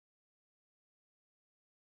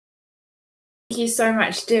Thank you so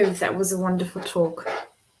much, Div. That was a wonderful talk.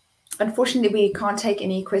 Unfortunately, we can't take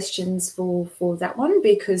any questions for that one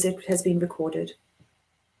because it has been recorded.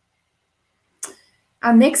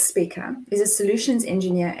 Our next speaker is a solutions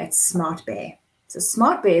engineer at SmartBear. So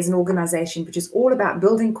SmartBear is an organization which is all about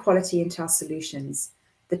building quality into our solutions.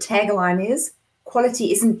 The tagline is,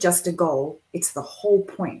 quality isn't just a goal, it's the whole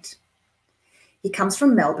point. He comes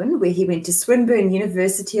from Melbourne, where he went to Swinburne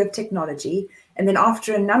University of Technology, and then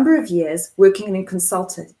after a number of years working in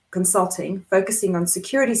consulting, focusing on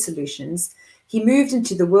security solutions, he moved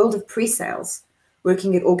into the world of pre-sales,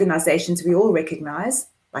 working at organizations we all recognize,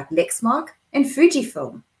 like Lexmark and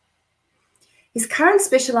Fujifilm. His current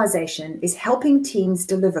specialization is helping teams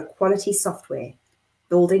deliver quality software,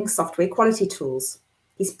 building software quality tools.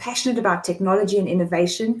 He's passionate about technology and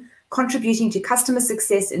innovation, contributing to customer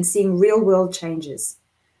success and seeing real-world changes.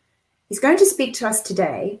 He's going to speak to us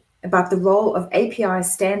today about the role of API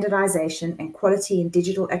standardization and quality in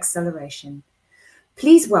digital acceleration.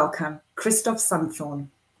 Please welcome Christof Sunthorn.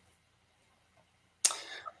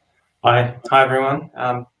 Hi everyone.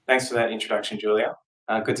 Thanks for that introduction, Julia.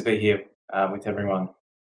 Good to be here with everyone.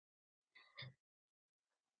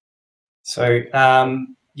 So,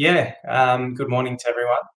 good morning to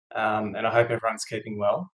everyone, and I hope everyone's keeping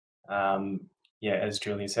well. As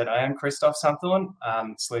Julia said, I am Christof Sunthorn,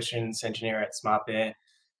 solutions engineer at SmartBear,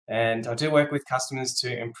 and I do work with customers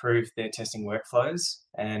to improve their testing workflows.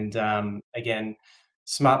 And again,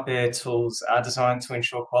 SmartBear tools are designed to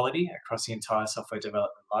ensure quality across the entire software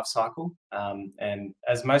development lifecycle. And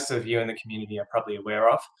as most of you in the community are probably aware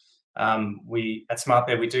of, we at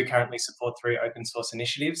SmartBear, we do currently support 3 open source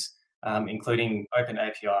initiatives, including Open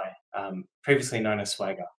API, previously known as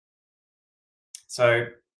Swagger. So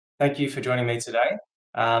thank you for joining me today.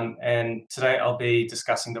 And today I'll be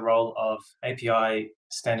discussing the role of API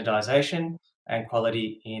standardization and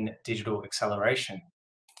quality in digital acceleration.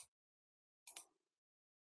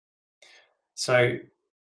 So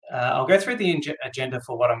I'll go through the agenda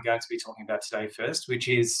for what I'm going to be talking about today first, which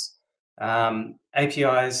is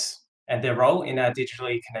APIs and their role in our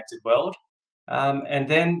digitally connected world, and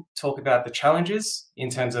then talk about the challenges in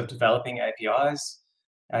terms of developing APIs,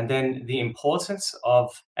 and then the importance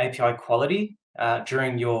of API quality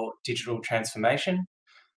during your digital transformation,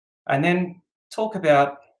 and then talk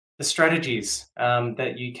about the strategies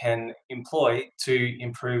that you can employ to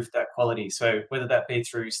improve that quality. So whether that be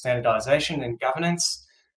through standardization and governance,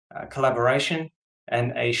 collaboration,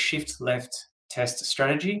 and a shift-left test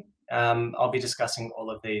strategy, I'll be discussing all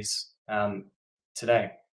of these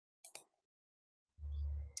today.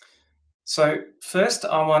 So first,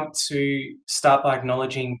 I want to start by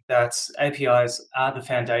acknowledging that APIs are the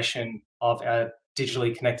foundation of our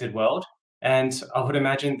digitally connected world. And I would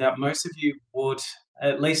imagine that most of you would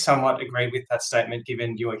at least somewhat agree with that statement,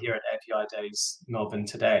 given you are here at API Days Melbourne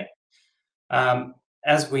today.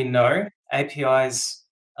 As we know, APIs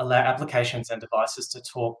allow applications and devices to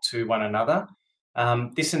talk to one another.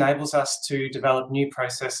 This enables us to develop new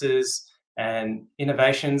processes and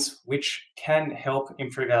innovations which can help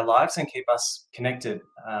improve our lives and keep us connected,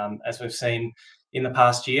 as we've seen in the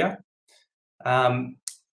past year.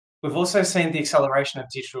 We've also seen the acceleration of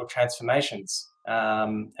digital transformations,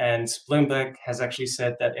 and Bloomberg has actually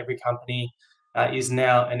said that every company is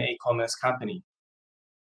now an e-commerce company.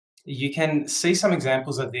 You can see some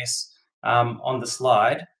examples of this on the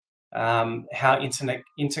slide, how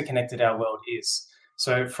interconnected our world is.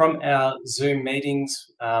 So from our Zoom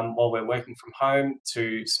meetings while we're working from home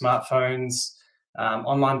to smartphones,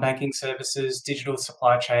 online banking services, digital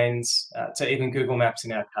supply chains, to even Google Maps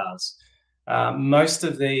in our cars. Most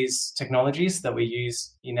of these technologies that we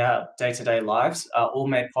use in our day-to-day lives are all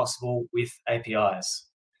made possible with APIs.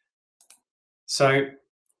 So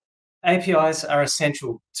APIs are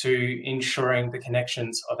essential to ensuring the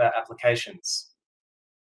connections of our applications.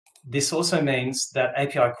 This also means that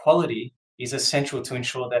API quality is essential to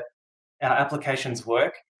ensure that our applications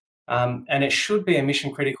work, and it should be a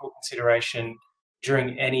mission-critical consideration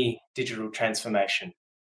during any digital transformation.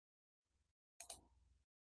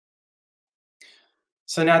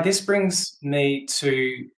 So now this brings me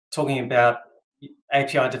to talking about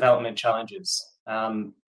API development challenges.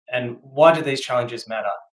 And why do these challenges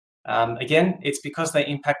matter? Again, it's because they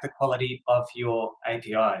impact the quality of your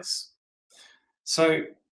APIs. So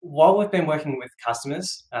while we've been working with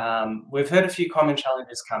customers, we've heard a few common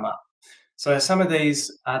challenges come up. So some of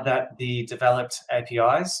these are that the developed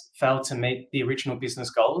APIs failed to meet the original business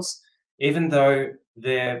goals, even though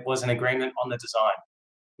there was an agreement on the design.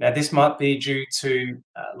 Now, this might be due to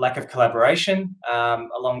lack of collaboration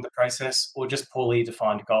along the process or just poorly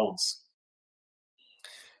defined goals.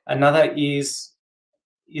 Another is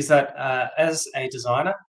is that as a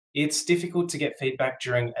designer, it's difficult to get feedback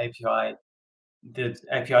during the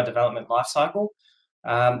API development lifecycle,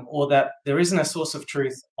 or that there isn't a source of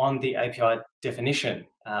truth on the API definition.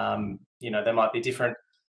 There might be different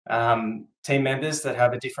team members that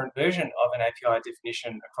have a different version of an API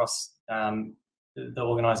definition across the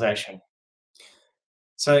organization.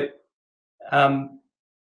 So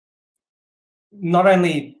not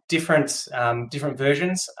only different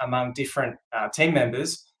versions among different team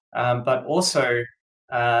members, but also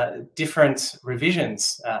different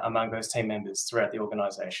revisions among those team members throughout the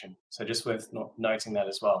organization. So just worth noting that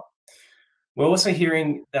as well. We're also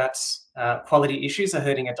hearing that quality issues are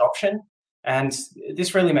hurting adoption. And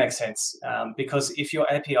this really makes sense because if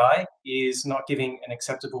your API is not giving an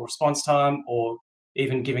acceptable response time or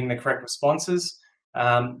even giving the correct responses,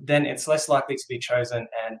 then it's less likely to be chosen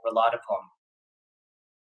and relied upon.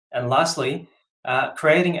 And lastly,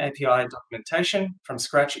 creating API documentation from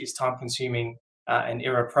scratch is time-consuming and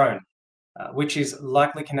error-prone, which is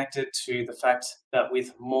likely connected to the fact that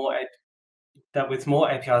with more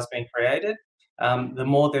APIs being created, the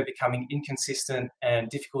more they're becoming inconsistent and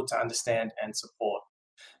difficult to understand and support.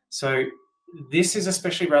 So this is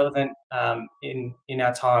especially relevant in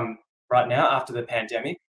our time right now after the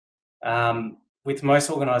pandemic, with most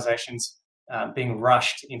organizations being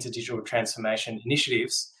rushed into digital transformation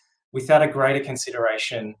initiatives without a greater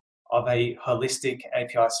consideration of a holistic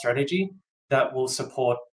API strategy that will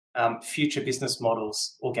support future business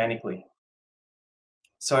models organically.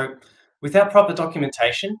 So without proper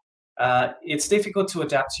documentation, it's difficult to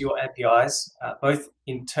adapt to your APIs, both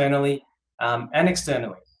internally and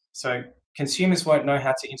externally. So consumers won't know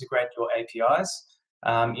how to integrate your APIs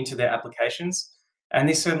into their applications. And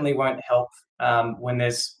this certainly won't help when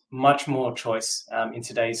there's much more choice in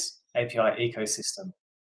today's API ecosystem.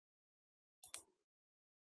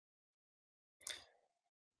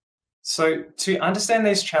 So to understand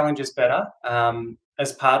these challenges better,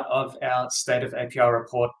 as part of our State of API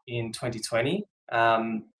report in 2020,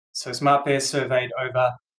 so SmartBear surveyed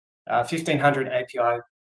over 1,500 API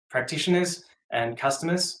practitioners and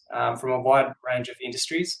customers from a wide range of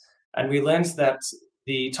industries. And we learned that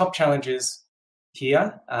the top challenges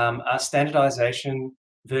here are standardization,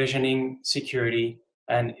 versioning, security,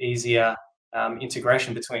 and easier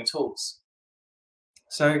integration between tools.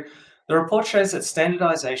 So the report shows that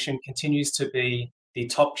standardization continues to be the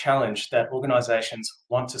top challenge that organizations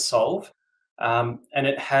want to solve, and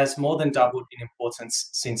it has more than doubled in importance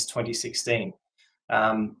since 2016.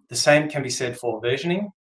 The same can be said for versioning.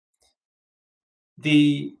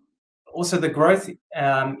 Also, the growth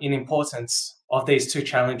in importance of these two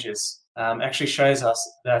challenges actually shows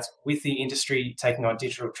us that with the industry taking on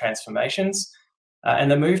digital transformations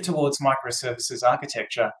and the move towards microservices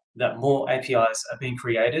architecture, that more APIs are being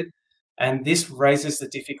created, and this raises the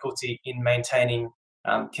difficulty in maintaining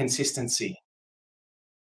consistency.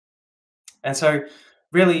 And so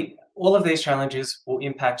really, all of these challenges will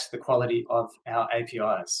impact the quality of our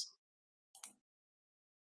APIs.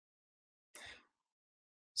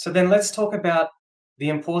 So then let's talk about the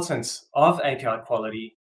importance of API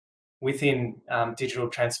quality within digital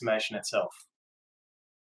transformation itself.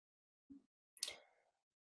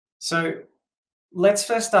 So let's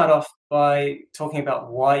first start off by talking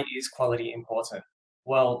about why is quality important.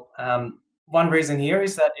 Well, one reason here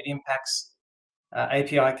is that it impacts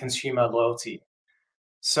API consumer loyalty.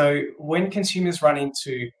 So when consumers run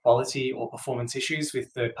into quality or performance issues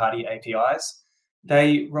with third-party APIs,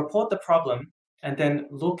 they report the problem and then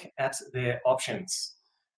look at their options.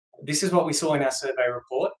 This is what we saw in our survey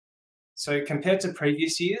report. So compared to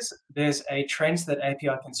previous years, there's a trend that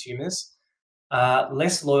API consumers are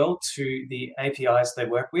less loyal to the APIs they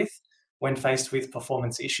work with when faced with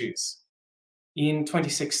performance issues. In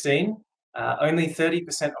 2016, only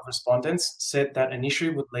 30% of respondents said that an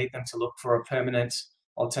issue would lead them to look for a permanent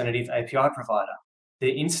alternative API provider.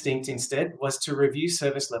 Their instinct instead was to review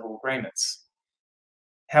service level agreements.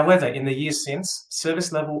 However, in the years since,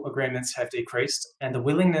 service level agreements have decreased and the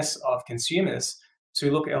willingness of consumers to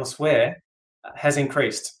look elsewhere has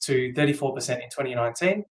increased to 34% in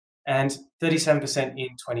 2019 and 37% in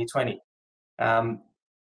 2020.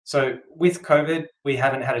 So with COVID, we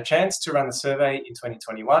haven't had a chance to run the survey in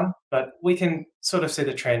 2021, but we can sort of see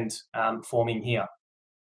the trend forming here.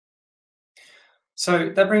 So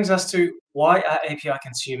that brings us to why are API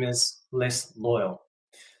consumers less loyal?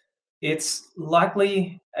 It's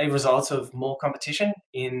likely a result of more competition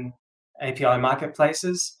in API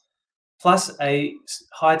marketplaces, plus a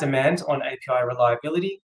high demand on API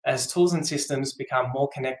reliability as tools and systems become more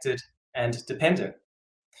connected and dependent.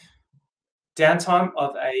 Downtime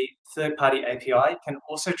of a third-party API can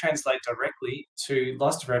also translate directly to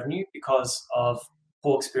lost revenue because of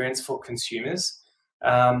poor experience for consumers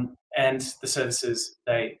and the services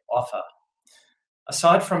they offer.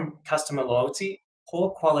 Aside from customer loyalty, poor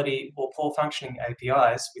quality or poor functioning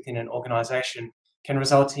APIs within an organization can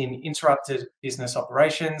result in interrupted business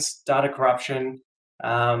operations, data corruption,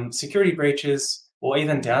 security breaches, or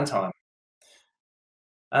even downtime.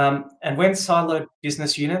 And when siloed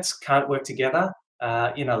business units can't work together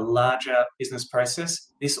in a larger business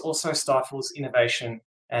process, this also stifles innovation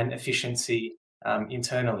and efficiency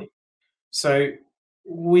internally. So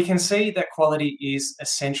we can see that quality is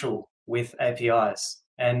essential with APIs.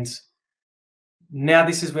 And now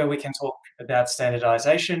this is where we can talk about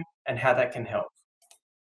standardization and how that can help.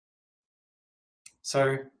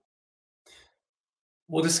 So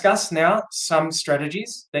we'll discuss now some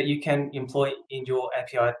strategies that you can employ in your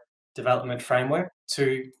API development framework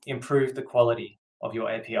to improve the quality of your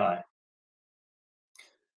API.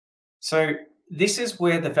 So this is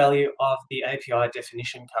where the value of the API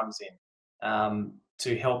definition comes in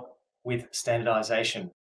to help with standardization.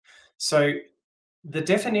 So the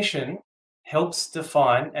definition helps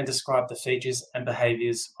define and describe the features and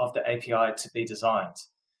behaviors of the API to be designed.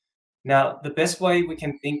 Now, the best way we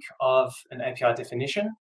can think of an API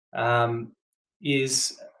definition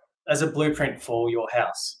is as a blueprint for your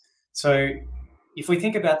house. So if we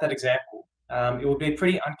think about that example, it would be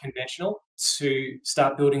pretty unconventional to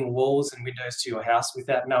start building walls and windows to your house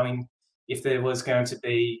without knowing if there was going to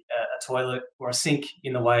be a toilet or a sink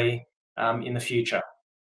in the way in the future.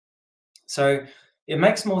 So it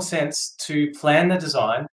makes more sense to plan the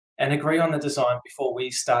design and agree on the design before we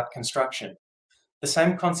start construction. The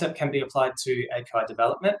same concept can be applied to API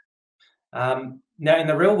development. Now, in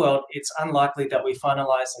the real world, it's unlikely that we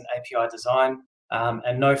finalize an API design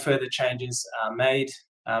and no further changes are made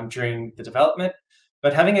during the development.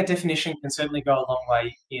 But having a definition can certainly go a long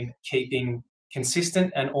way in keeping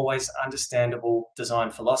consistent and always understandable design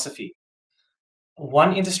philosophy.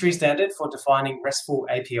 One industry standard for defining RESTful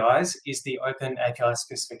APIs is the Open API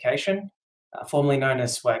Specification, formerly known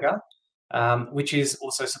as Swagger, which is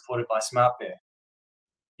also supported by SmartBear.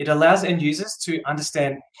 It allows end users to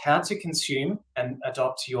understand how to consume and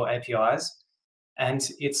adopt your APIs, and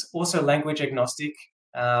it's also language agnostic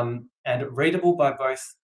and readable by both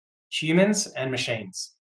humans and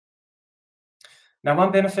machines. Now,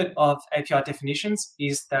 one benefit of API definitions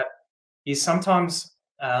is that sometimes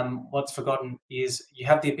what's forgotten is you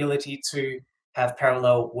have the ability to have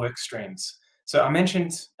parallel work streams. So I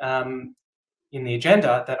mentioned in the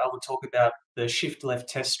agenda that I would talk about the shift left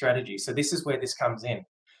test strategy. So this is where this comes in.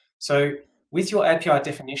 So with your API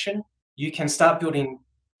definition, you can start building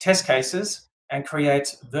test cases and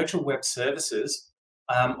create virtual web services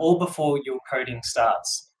all before your coding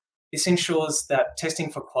starts. This ensures that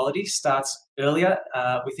testing for quality starts earlier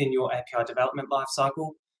within your API development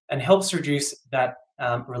lifecycle and helps reduce that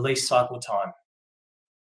release cycle time.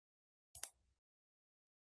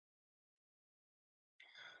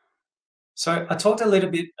 So I talked a little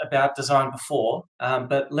bit about design before,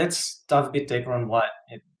 but let's dive a bit deeper on why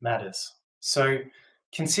it matters. So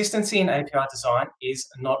consistency in API design is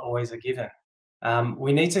not always a given.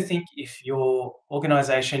 We need to think if your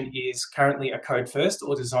organization is currently a code first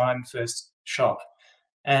or design first shop,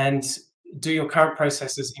 and do your current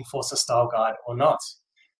processes enforce a style guide or not?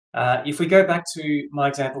 If we go back to my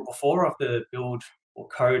example before of the build or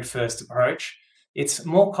code first approach, it's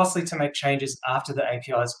more costly to make changes after the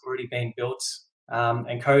API has already been built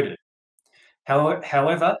and coded.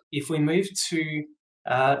 However, if we move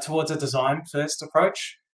towards a design first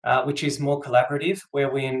approach, which is more collaborative,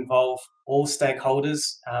 where we involve all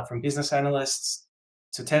stakeholders from business analysts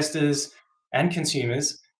to testers and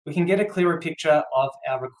consumers, we can get a clearer picture of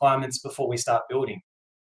our requirements before we start building.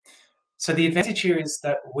 So the advantage here is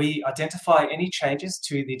that we identify any changes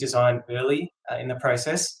to the design early in the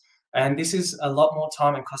process, and this is a lot more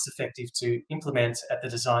time and cost effective to implement at the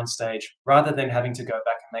design stage rather than having to go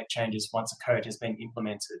back and make changes once a code has been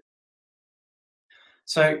implemented.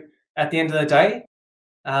 So at the end of the day,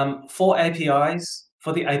 for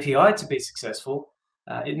the API to be successful,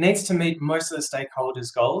 it needs to meet most of the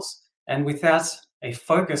stakeholders' goals, and without a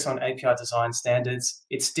focus on API design standards,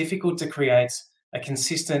 it's difficult to create a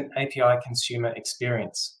consistent API consumer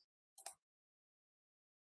experience.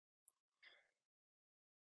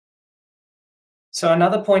 So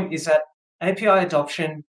another point is that API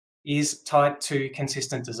adoption is tied to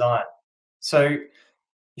consistent design. So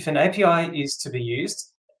if an API is to be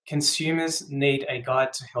used, consumers need a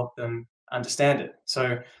guide to help them understand it.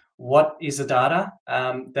 So what is the data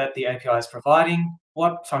that the API is providing?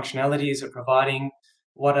 What functionality is it providing?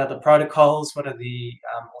 what are the protocols, what are the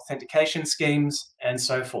authentication schemes, and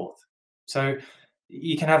so forth. So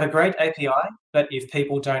you can have a great API, but if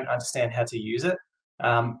people don't understand how to use it,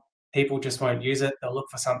 people just won't use it. They'll look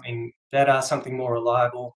for something better, something more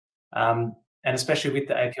reliable. And especially with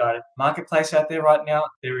the API marketplace out there right now,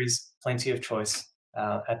 there is plenty of choice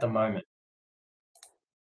at the moment.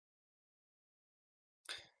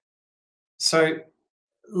 So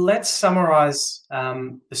let's summarize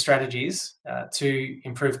the strategies to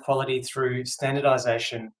improve quality through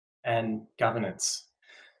standardization and governance.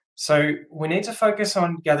 So we need to focus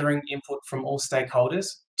on gathering input from all stakeholders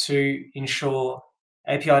to ensure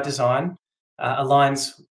API design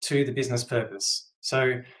aligns to the business purpose.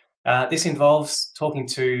 So this involves talking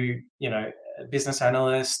to, business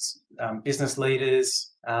analysts, business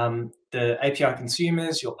leaders, the API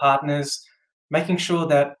consumers, your partners, making sure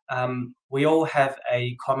that we all have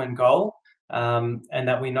a common goal and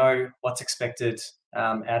that we know what's expected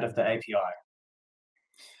out of the API.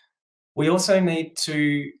 We also need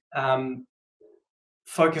to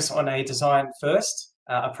focus on a design-first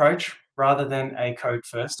approach rather than a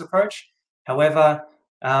code-first approach. However,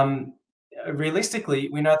 realistically,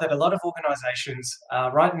 we know that a lot of organizations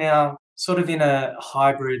are right now sort of in a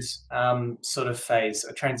hybrid sort of phase,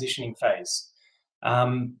 a transitioning phase.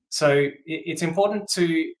 So it's important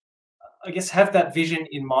to, I guess, have that vision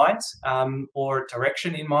in mind or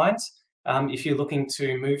direction in mind if you're looking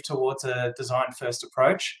to move towards a design-first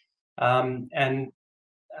approach, and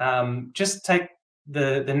just take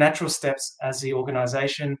the natural steps as the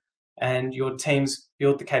organization and your teams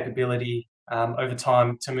build the capability over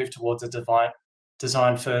time to move towards a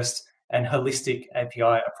design-first and holistic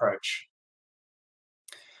API approach.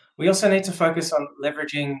 We also need to focus on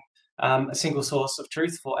leveraging a single source of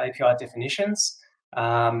truth for API definitions.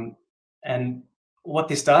 And what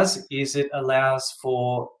this does is it allows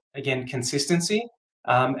for, again, consistency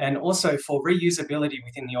and also for reusability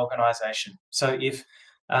within the organization. So if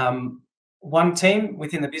one team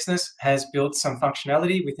within the business has built some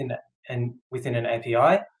functionality within an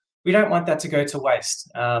API, we don't want that to go to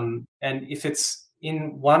waste. And if it's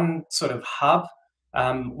in one sort of hub,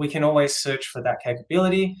 we can always search for that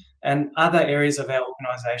capability, and other areas of our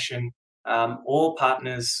organization or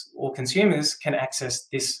partners or consumers can access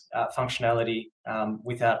this functionality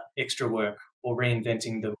without extra work or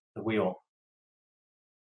reinventing the wheel.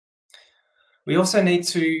 We also need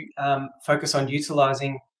to focus on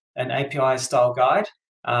utilizing an API style guide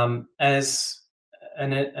as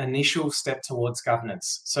an initial step towards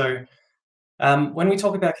governance. So when we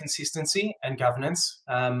talk about consistency and governance,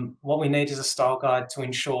 what we need is a style guide to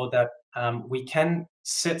ensure that we can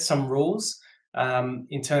set some rules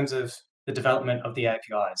in terms of the development of the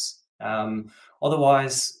APIs.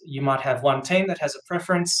 Otherwise, you might have one team that has a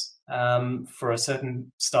preference for a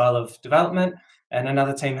certain style of development, and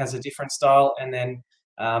another team has a different style, and then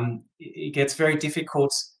it gets very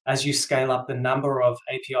difficult as you scale up the number of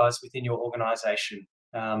APIs within your organization.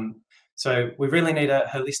 So we really need a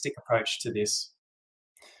holistic approach to this.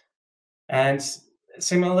 And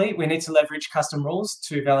similarly, we need to leverage custom rules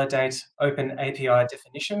to validate open API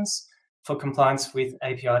definitions for compliance with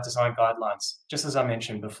API design guidelines, just as I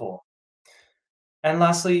mentioned before. And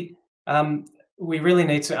lastly, we really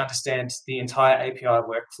need to understand the entire API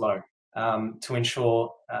workflow to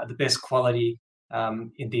ensure the best quality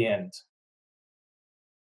in the end.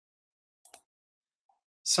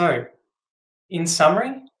 So, in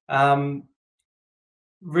summary,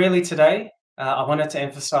 really today, I wanted to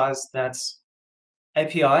emphasize that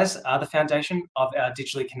APIs are the foundation of our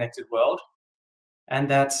digitally connected world, and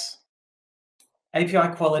that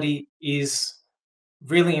API quality is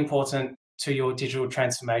really important to your digital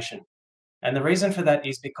transformation. And the reason for that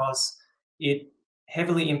is because it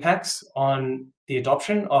heavily impacts on the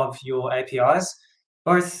adoption of your APIs,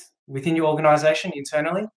 both within your organization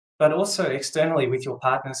internally, but also externally with your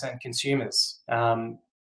partners and consumers.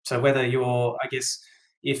 So whether you're, I guess,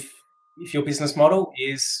 if your business model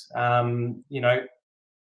is,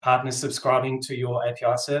 partners subscribing to your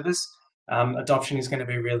API service, adoption is going to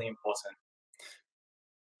be really important.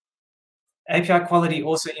 API quality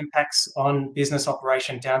also impacts on business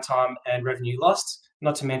operation downtime and revenue lost,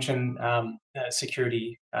 not to mention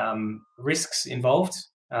security risks involved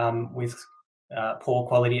with poor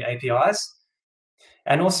quality APIs.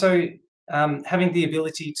 And also having the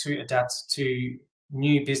ability to adapt to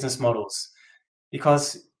new business models.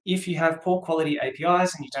 Because if you have poor quality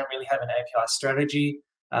APIs and you don't really have an API strategy,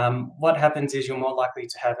 what happens is you're more likely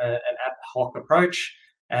to have an ad hoc approach.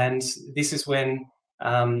 And this is when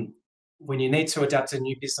you need to adapt to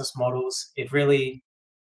new business models, it really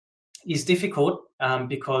is difficult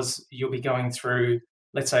because you'll be going through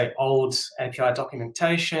let's say, old API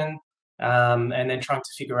documentation, and then trying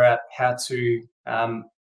to figure out how to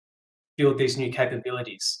build these new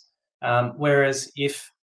capabilities. Whereas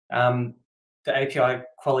if the API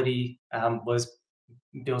quality was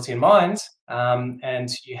built in mind, and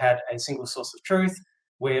you had a single source of truth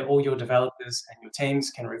where all your developers and your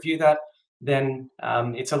teams can review that, then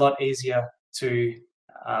it's a lot easier to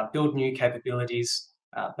build new capabilities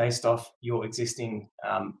based off your existing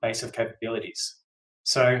base of capabilities.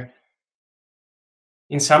 So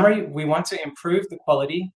in summary, we want to improve the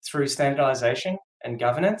quality through standardization and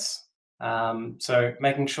governance. So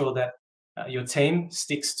making sure that your team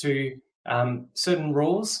sticks to certain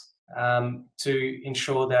rules to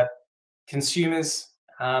ensure that consumers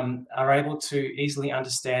are able to easily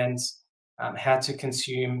understand how to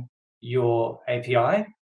consume your API.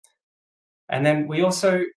 And then we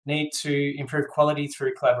also need to improve quality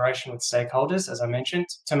through collaboration with stakeholders, as I mentioned,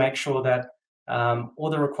 to make sure that all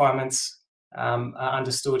the requirements are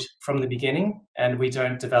understood from the beginning, and we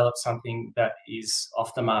don't develop something that is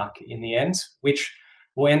off the mark in the end, which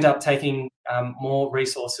will end up taking more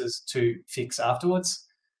resources to fix afterwards.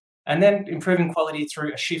 And then improving quality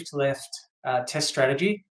through a shift left test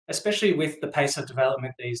strategy, especially with the pace of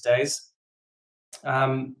development these days.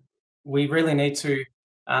 We really need to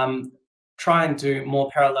try and do more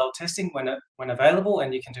parallel testing when available,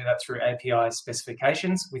 and you can do that through API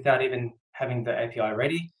specifications without even having the API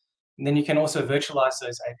ready. And then you can also virtualize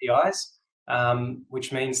those APIs,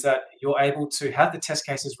 which means that you're able to have the test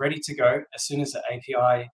cases ready to go as soon as the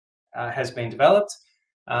API has been developed,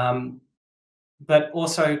 but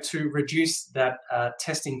also to reduce that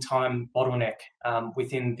testing time bottleneck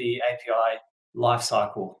within the API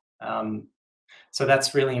lifecycle. So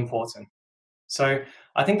that's really important. So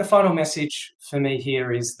I think the final message for me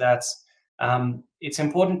here is that it's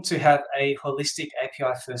important to have a holistic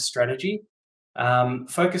API-first strategy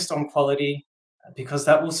focused on quality, because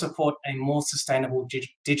that will support a more sustainable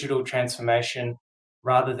digital transformation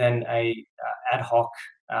rather than a ad hoc,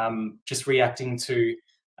 just reacting to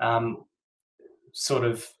sort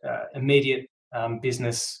of immediate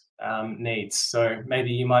business needs. So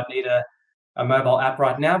maybe you might need a mobile app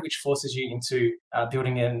right now, which forces you into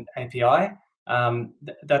building an API.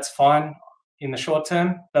 That's fine in the short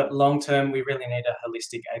term, but long term, we really need a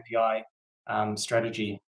holistic API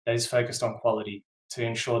strategy that is focused on quality to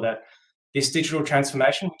ensure that this digital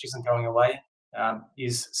transformation, which isn't going away,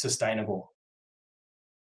 is sustainable.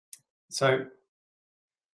 So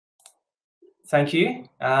thank you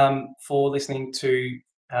for listening to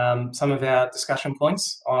some of our discussion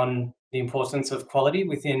points on the importance of quality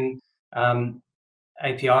within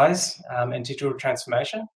APIs and digital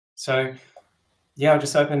transformation. So yeah, I'll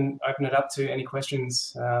just open it up to any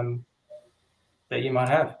questions that you might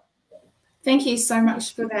have. Thank you so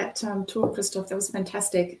much for that talk, Christof. That was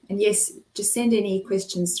fantastic. And yes, just send any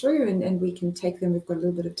questions through and we can take them. We've got a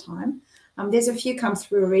little bit of time. There's a few come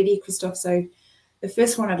through already, Christof. So the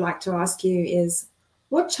first one I'd like to ask you is,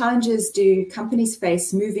 what challenges do companies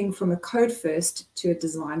face moving from a code first to a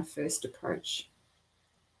design first approach?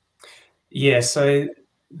 Yeah, so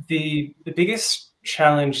the biggest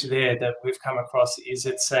challenge there that we've come across is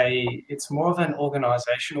it's more of an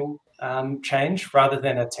organizational change rather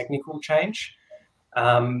than a technical change.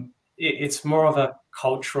 It's more of a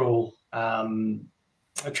cultural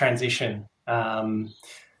transition.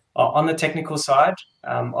 On the technical side,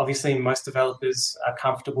 obviously most developers are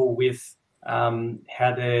comfortable with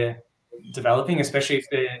how they're developing, especially if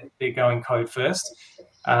they're going code first.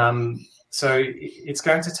 So it's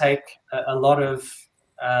going to take a lot of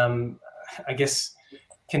I guess,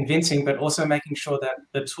 convincing, but also making sure that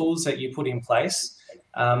the tools that you put in place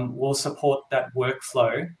will support that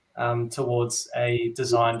workflow towards a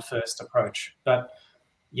design-first approach. But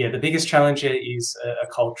yeah, the biggest challenge here is a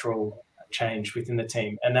cultural change within the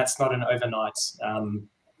team, and that's not an overnight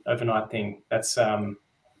thing.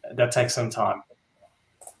 That takes some time.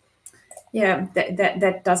 Yeah,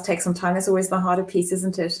 that does take some time. That's always the harder piece,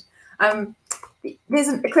 isn't it? There's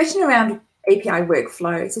a question around API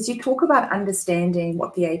workflow. It says you talk about understanding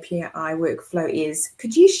what the API workflow is.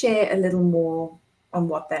 Could you share a little more on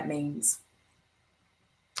what that means?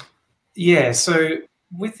 Yeah, so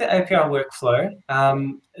with the API workflow,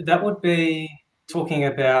 that would be talking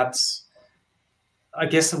about, I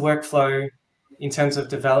guess, the workflow in terms of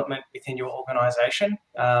development within your organization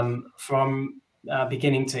from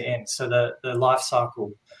beginning to end, so the life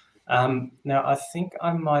cycle. Now, I think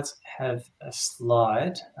I might have a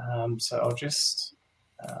slide, so I'll just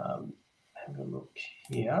have a look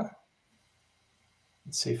here.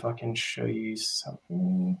 Let's see if I can show you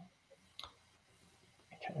something.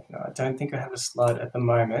 Okay, no, I don't think I have a slide at the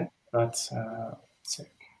moment, but let's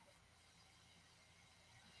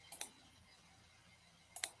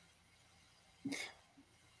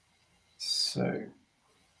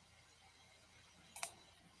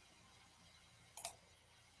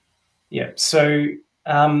Yeah, so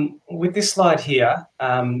with this slide here,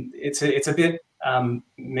 it's a bit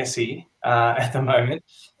messy at the moment,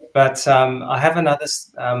 but I have another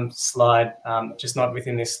slide, just not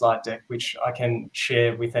within this slide deck, which I can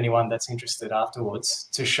share with anyone that's interested afterwards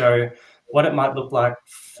to show what it might look like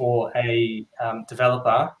for a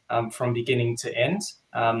developer from beginning to end,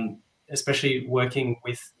 especially working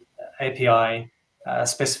with API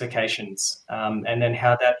specifications, and then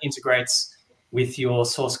how that integrates with your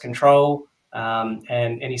source control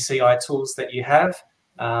and any CI tools that you have,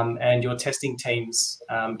 and your testing teams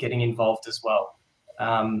getting involved as well.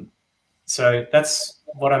 So that's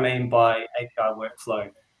what I mean by API workflow.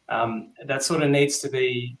 That sort of needs to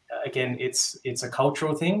be, again, it's a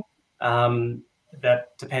cultural thing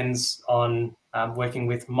that depends on working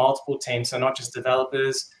with multiple teams. So not just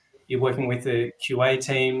developers, you're working with the QA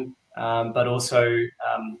team, but also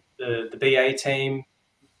the BA team.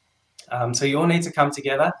 So you all need to come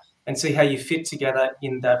together and see how you fit together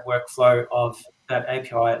in that workflow of that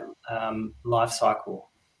API lifecycle.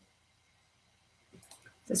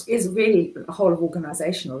 This is really a whole of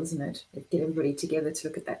organizational, isn't it? Get everybody together to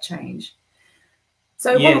look at that change.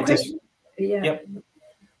 So yeah, one more question. Yep.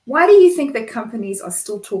 Why do you think that companies are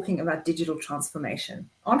still talking about digital transformation?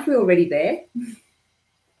 Aren't we already there?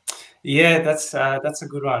 Yeah, that's a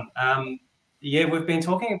good one. Yeah, we've been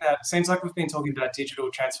talking about, seems like we've been talking about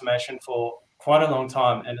digital transformation for quite a long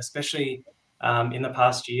time, and especially in the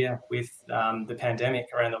past year with the pandemic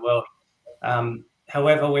around the world.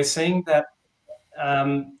 However, we're seeing that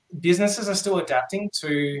businesses are still adapting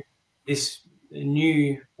to this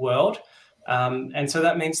new world. And so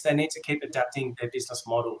that means they need to keep adapting their business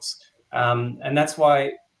models. And that's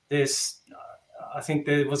why there's, I think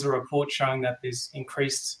there was a report showing that there's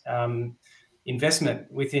increased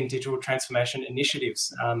investment within digital transformation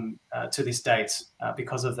initiatives to this date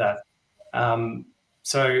because of that.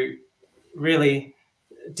 So really,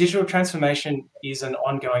 digital transformation is an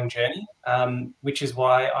ongoing journey, which is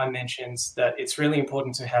why I mentioned that it's really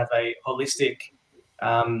important to have a holistic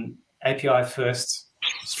API first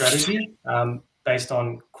strategy based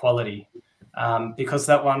on quality, because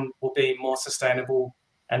that one will be more sustainable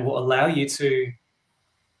and will allow you to,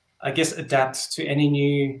 I guess, adapt to any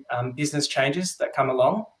new business changes that come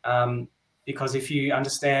along. Because if you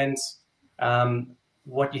understand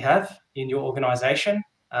what you have in your organization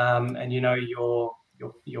and you know your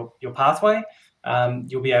pathway,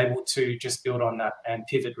 you'll be able to just build on that and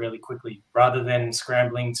pivot really quickly, rather than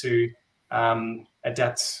scrambling to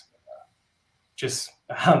adapt just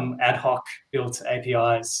ad hoc built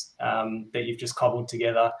APIs that you've just cobbled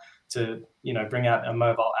together to, you know, bring out a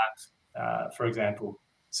mobile app, for example.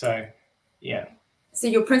 So, yeah. So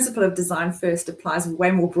your principle of design first applies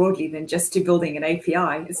way more broadly than just to building an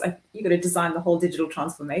API. It's like you've got to design the whole digital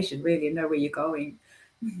transformation really and know where you're going.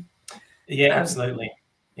 Yeah, absolutely.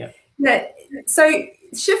 Yeah. So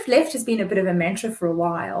shift left has been a bit of a mantra for a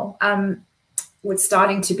while. It's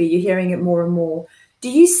starting to be, you're hearing it more and more. Do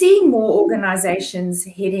you see more organizations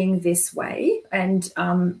heading this way? And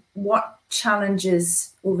what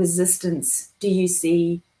challenges or resistance do you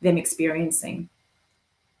see them experiencing?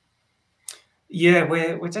 Yeah,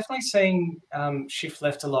 we're definitely seeing shift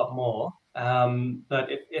left a lot more, but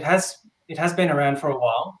it has been around for a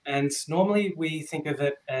while, and normally we think of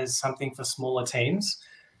it as something for smaller teams,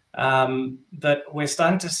 but we're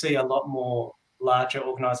starting to see a lot more larger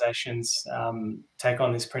organizations take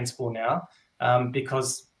on this principle now,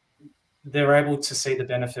 because they're able to see the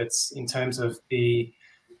benefits in terms of the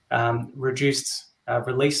reduced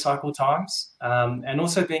release cycle times, and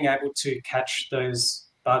also being able to catch those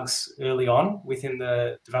bugs early on within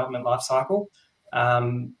the development lifecycle.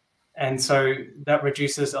 And so that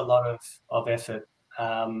reduces a lot of effort.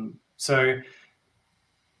 So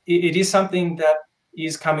it is something that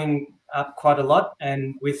is coming up quite a lot,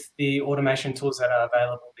 and with the automation tools that are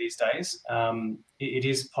available these days, it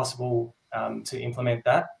is possible to implement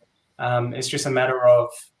that. It's just a matter of,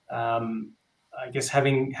 I guess,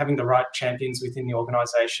 having the right champions within the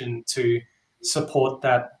organization to support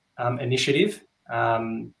that initiative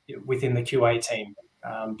within the QA team,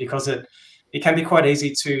 because it can be quite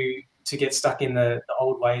easy to get stuck in the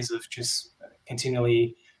old ways of just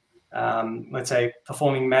continually, let's say,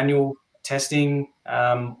 performing manual testing,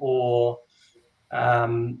 or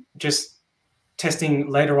just testing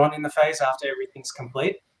later on in the phase after everything's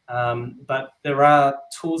complete. But there are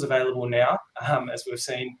tools available now, as we've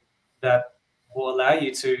seen, that will allow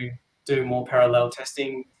you to do more parallel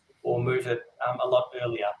testing or move it a lot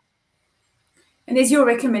earlier. And is your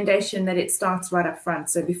recommendation that it starts right up front?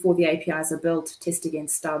 So before the APIs are built, test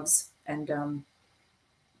against stubs and,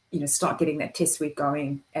 start getting that test suite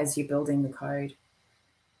going as you're building the code?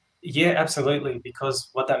 Yeah, absolutely. Because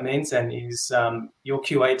what that means then is your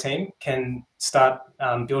QA team can start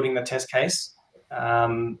building the test case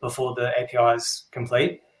before the API is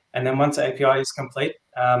complete. And then once the API is complete,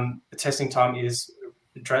 the testing time is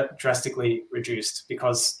drastically reduced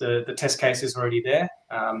because the test case is already there.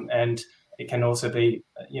 And it can also be,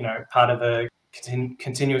 part of a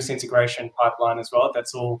continuous integration pipeline as well.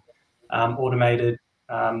 That's all automated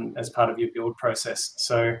as part of your build process.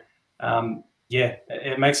 So yeah,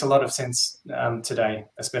 it makes a lot of sense today,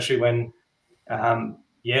 especially when,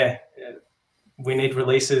 we need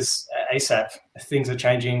releases ASAP. Things are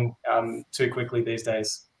changing too quickly these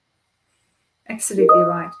days. Absolutely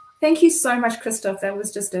right. Thank you so much, Christof. That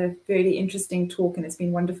was just a very interesting talk, and it's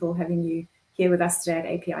been wonderful having you here with us today at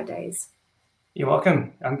API Days. You're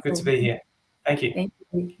welcome. I'm good to be here. Thank you. Thank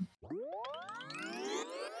you.